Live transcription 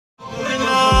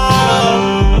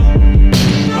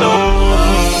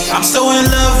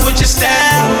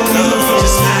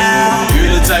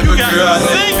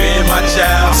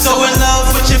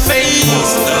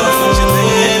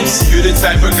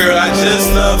type of girl I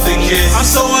just love to kiss. I'm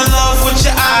so in love with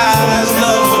your eyes,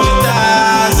 love with your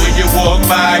thighs. When you walk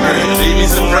by, girl, you leave me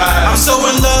surprised. I'm so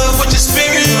in love with your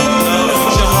spirit, love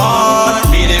with your heart.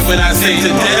 Mean it when I say to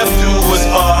death do us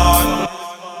part.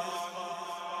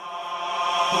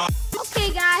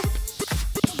 Okay, guys,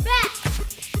 we're back.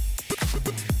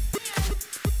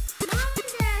 Mom and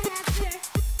Dad have their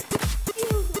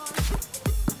shoes on.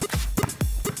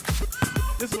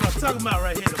 This is what I'm talking about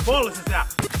right here. The ballers is out.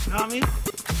 You know what I mean?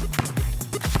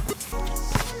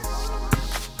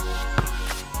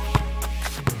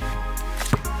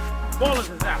 Ballers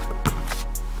is out.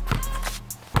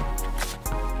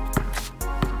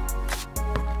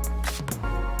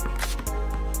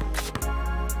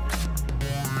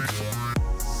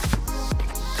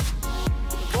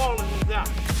 The ballers is out.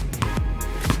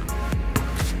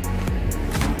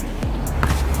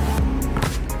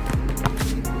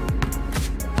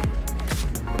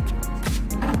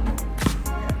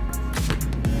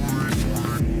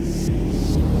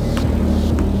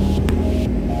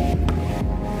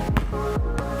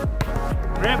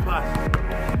 Grandpa.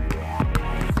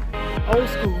 Old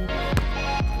school.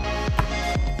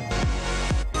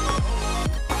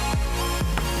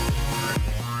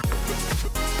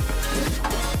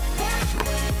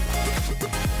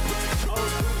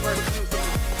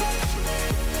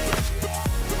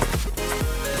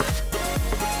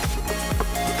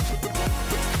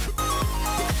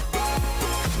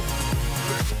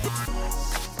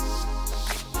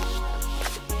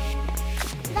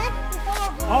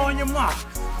 On your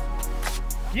marks.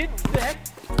 Get set.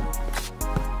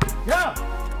 Go.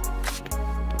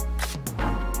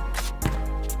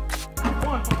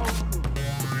 One for old school.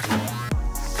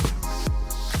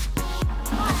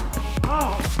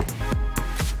 Oh.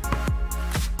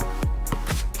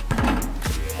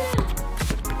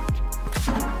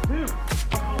 Two.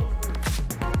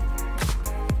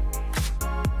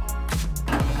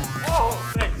 Oh,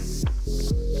 thanks.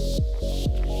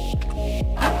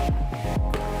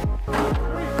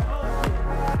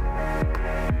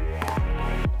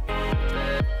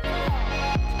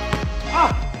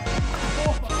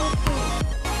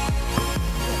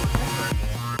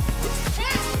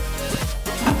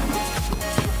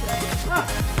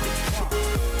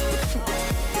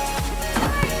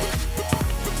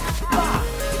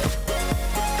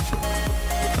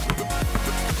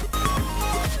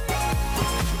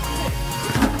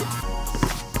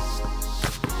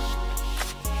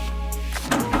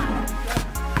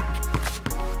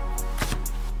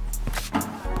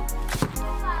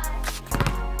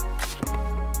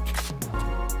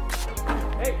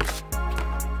 Hey.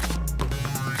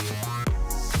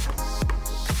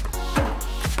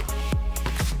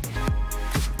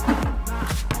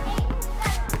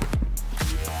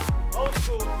 Old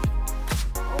school.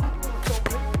 Old school is so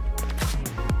big.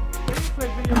 They play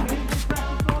video games, they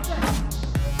practice all day.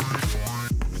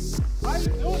 Why are you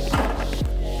doing this?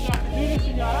 You got to do this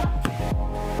in your house?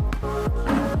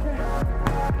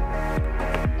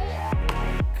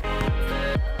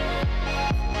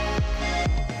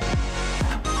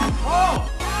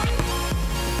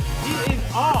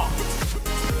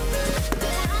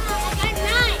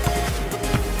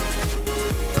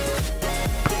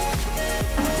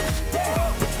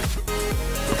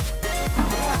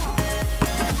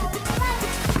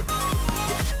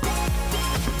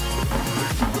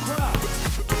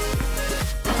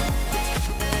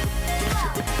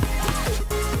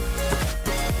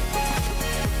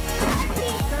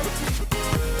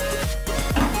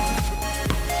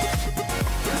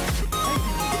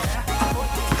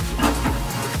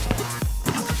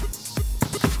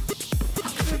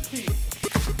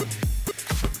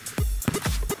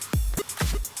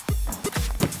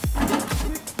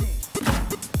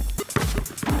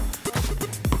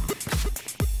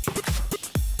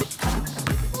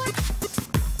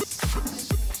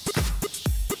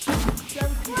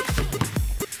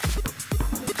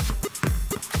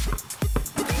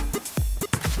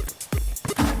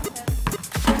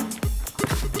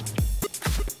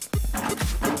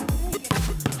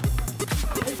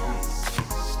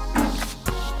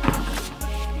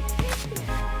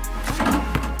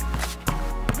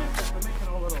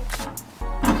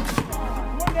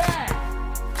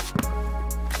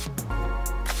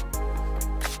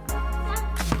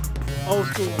 Old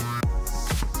school.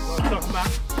 What I'm talking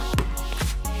about?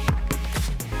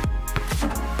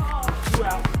 Two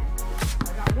out.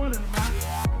 I got one in the mouth.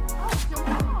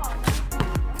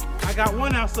 I got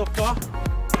one out so far.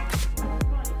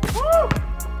 Woo!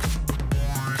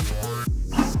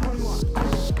 21.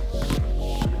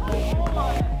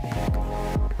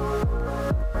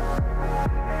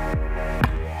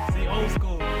 See, old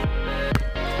school.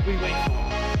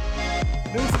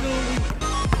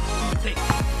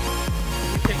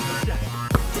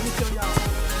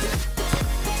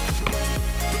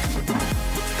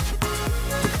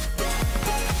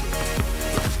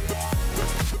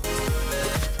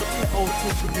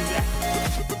 supposed to do that.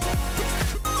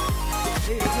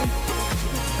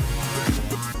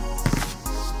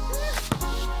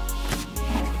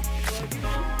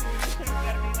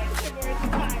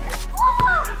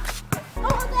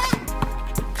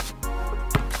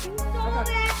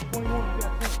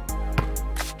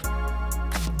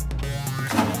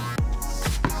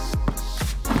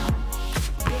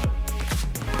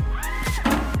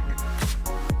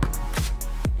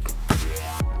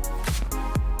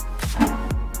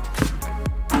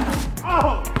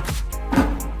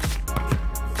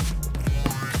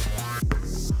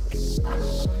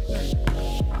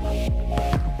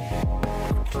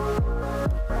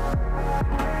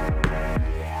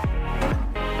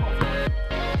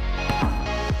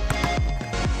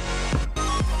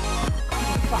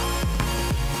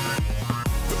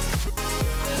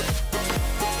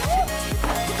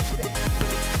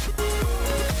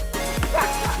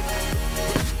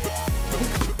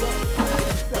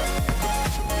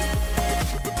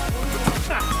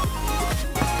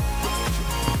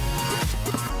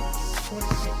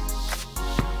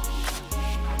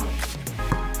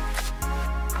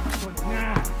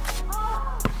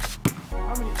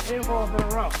 Hey, balls in a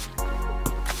row.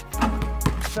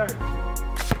 30.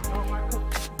 Oh, my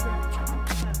coach.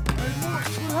 30 more.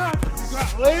 You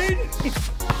got laid.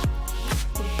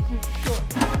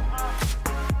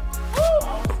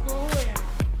 Old school win.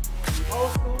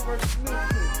 Old school versus new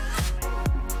school.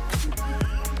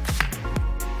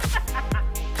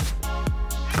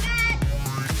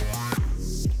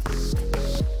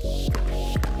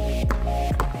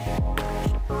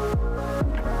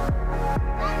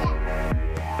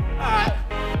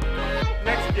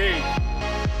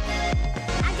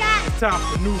 Time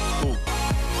for new school.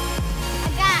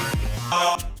 I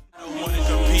wanna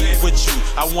compete with you.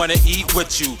 I wanna eat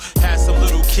with you. Have some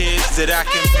little kids that I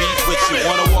can beat with you.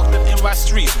 Wanna walk the NY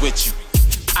streets with you.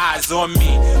 Eyes on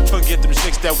me. Forget them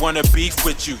chicks that wanna beef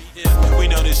with you. We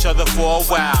known each other for a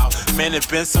while. Man, it's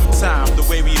been some time. The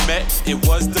way we met, it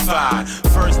was divine.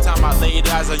 First time I laid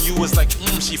eyes on you was like,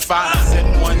 she fine. I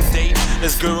said one day,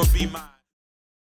 this girl will be mine.